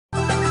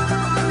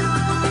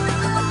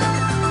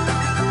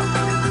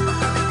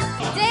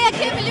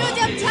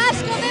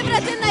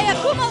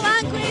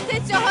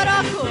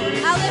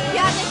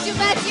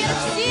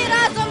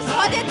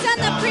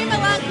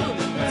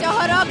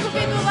клуб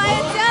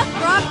відбувається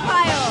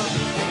Rockpile.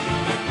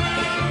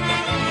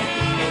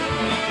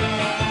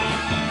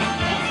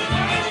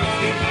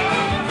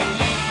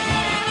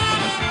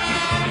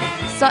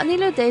 Сотні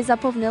людей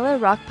заповнили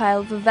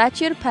Rockpile в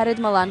вечір перед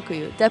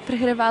Маланкою, де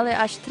пригравали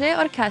аж 3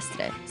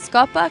 оркестри –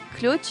 Skopa,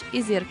 Klooch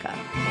і Zirka.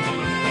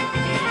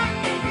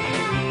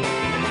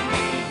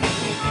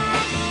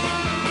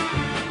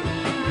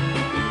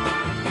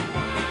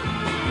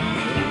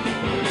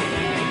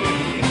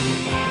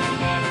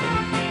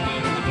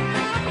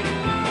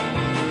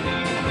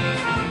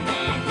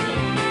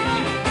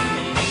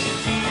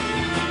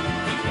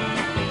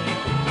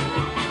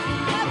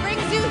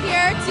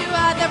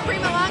 The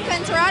Malanka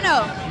in Toronto.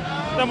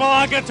 The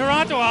Malanka in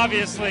Toronto,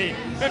 obviously.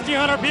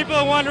 1,500 people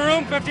in one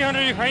room,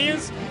 1,500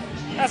 Ukrainians.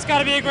 That's got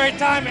to be a great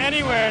time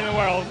anywhere in the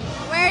world.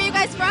 Where are you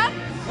guys from?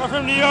 We're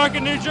from New York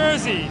and New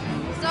Jersey.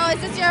 So is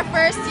this your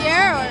first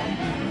year? Or?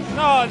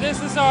 No, this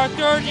is our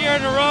 3rd year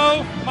in a row.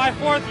 My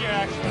 4th year,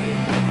 actually.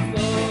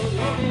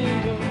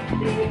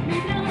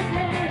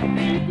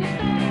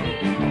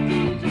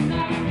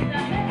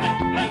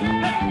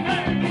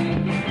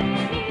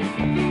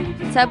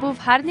 Це був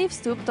гарний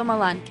вступ до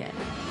Маланки.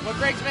 What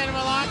brings me to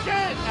Malanka?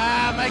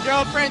 My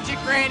girlfriend's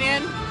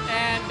Ukrainian,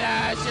 and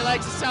she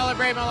likes to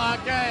celebrate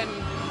Malanka, and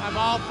I'm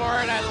all for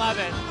it. I love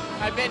it.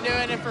 I've been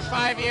doing it for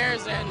 5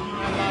 years, and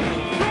I love it.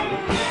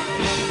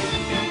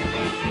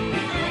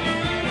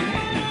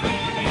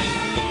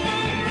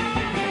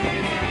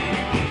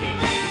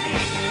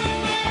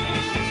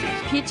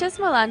 Під час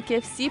Маланки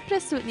всі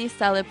присутні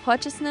стали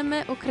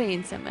почесними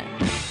українцями.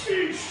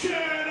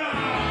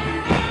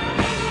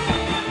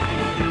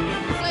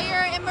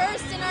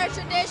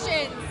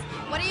 Traditions.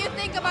 What do you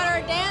think about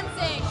our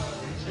dancing?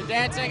 The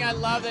dancing, I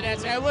love the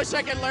dancing. I wish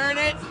I could learn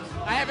it.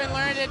 I haven't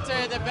learned it to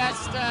the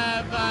best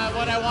of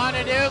what I want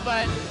to do,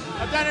 but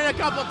I've done it a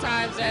couple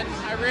times and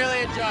I really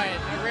enjoy it.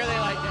 I really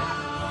like it.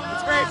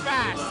 It's very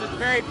fast. It's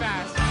very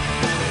fast.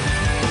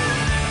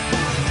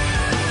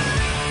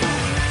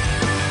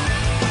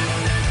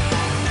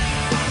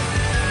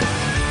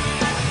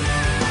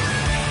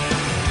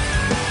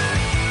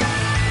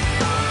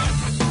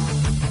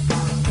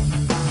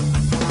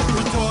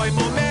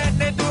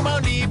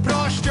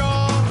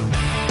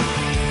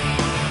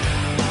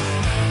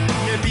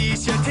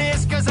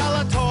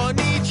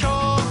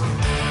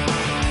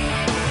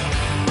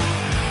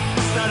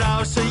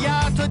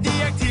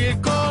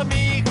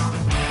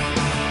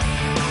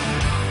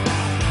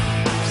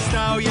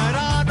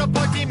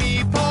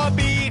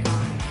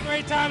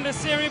 Great time to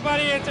see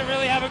everybody and to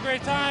really have a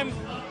great time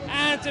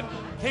and to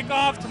kick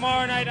off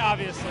tomorrow night,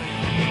 obviously.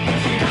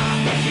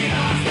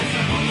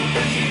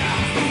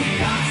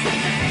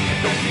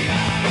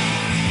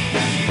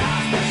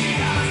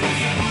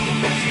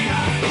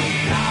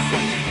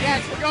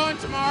 Yes, we're going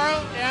tomorrow.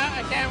 Yeah,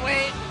 I can't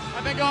wait.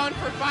 I've been going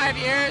for 5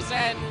 years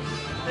and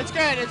it's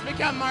good. It's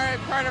become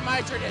part of my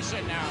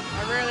tradition now.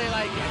 I really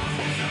like it.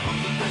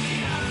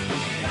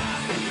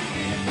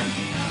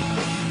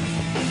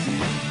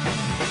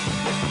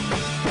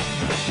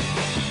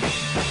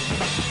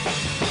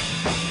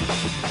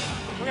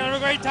 We're going to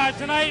have a great time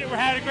tonight. We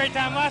had a great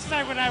time last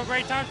night. We're going to have a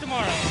great time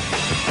tomorrow.